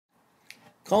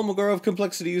Kolmogorov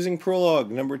Complexity using Prolog,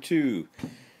 number 2.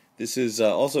 This is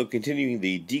also continuing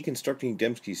the Deconstructing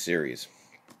Dembski series.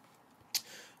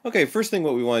 Okay, first thing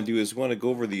what we want to do is we want to go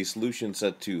over the solution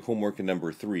set to homework in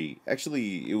number 3.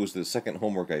 Actually, it was the second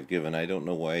homework I've given. I don't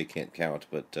know why I can't count,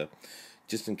 but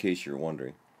just in case you're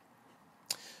wondering.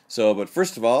 So, but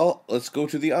first of all, let's go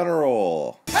to the honor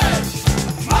roll. Hey!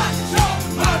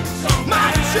 Macho, macho,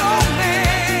 macho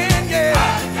man, yeah.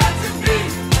 I got to be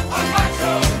a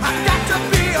macho. I got to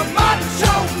be a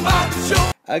macho,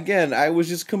 macho. Again, I was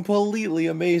just completely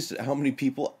amazed at how many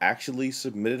people actually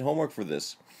submitted homework for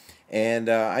this. And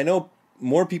I know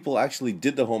more people actually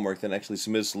did the homework than actually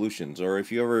submitted solutions. Or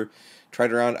if you ever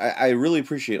tried around, I really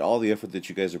appreciate all the effort that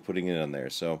you guys are putting in on there.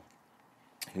 So,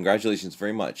 congratulations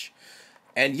very much.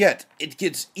 And yet, it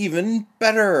gets even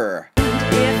better.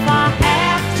 If I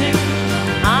have to,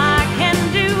 I can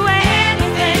do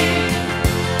anything.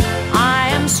 I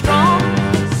am strong.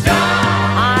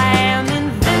 I am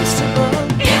invincible.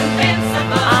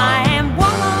 I am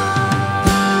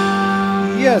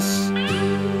woman. Yes.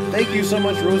 Thank you so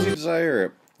much, Rosie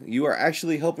Desire. You are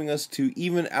actually helping us to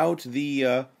even out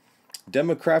the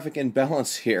demographic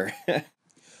imbalance here.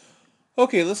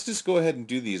 Okay, let's just go ahead and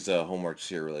do these homeworks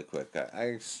here really quick.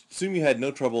 I assume you had no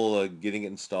trouble getting it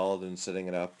installed and setting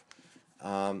it up.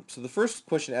 So the first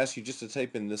question asks you just to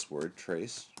type in this word,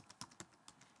 trace,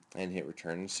 and hit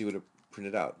return and see what it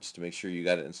printed out, just to make sure you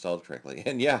got it installed correctly.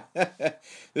 And yeah,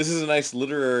 this is a nice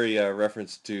literary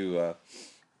reference to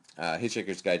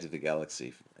Hitchhiker's Guide to the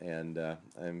Galaxy, and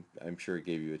I'm sure it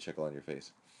gave you a chuckle on your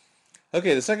face.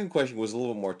 Okay, the second question was a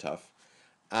little bit more tough.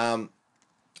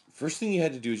 First thing you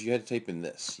had to do is you had to type in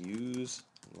this. Use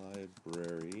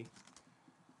library.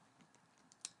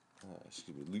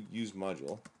 Use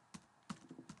module.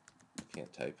 I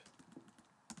can't type.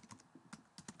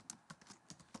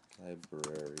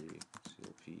 Library.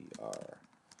 CLPR.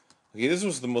 Okay, this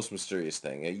was the most mysterious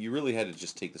thing. You really had to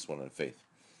just take this one on faith.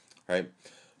 Right?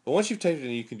 But once you've typed it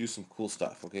in, you can do some cool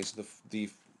stuff. Okay, so the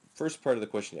first part of the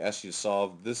question asks you to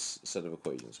solve this set of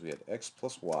equations. We had x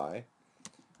plus y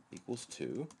equals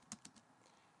 2.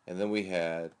 And then we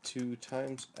had 2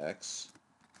 times x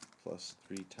plus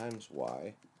 3 times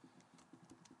y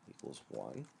equals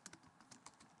 1.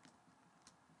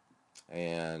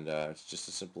 And it's just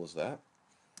as simple as that.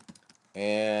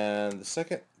 And the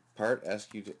second part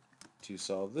asks you to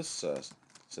solve this set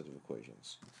of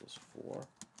equations. Equals 4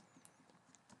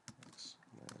 x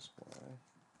minus y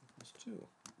equals 2.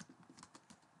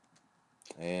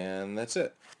 And that's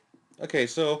it. Okay,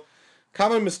 so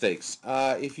common mistakes.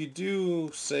 If you do,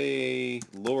 say,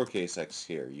 lowercase x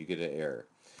here, you get an error.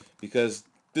 Because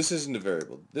this isn't a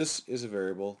variable. This is a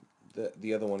variable.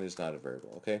 The other one is not a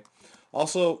variable, okay?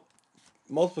 Also,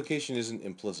 multiplication isn't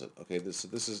implicit, okay? This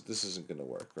isn't going to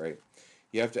work, right?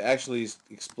 You have to actually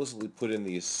explicitly put in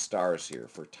these stars here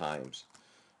for times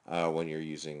when you're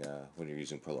using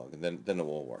Prolog, and then it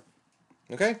will work.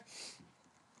 Okay?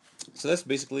 So that's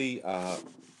basically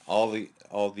all the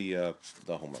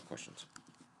homework questions.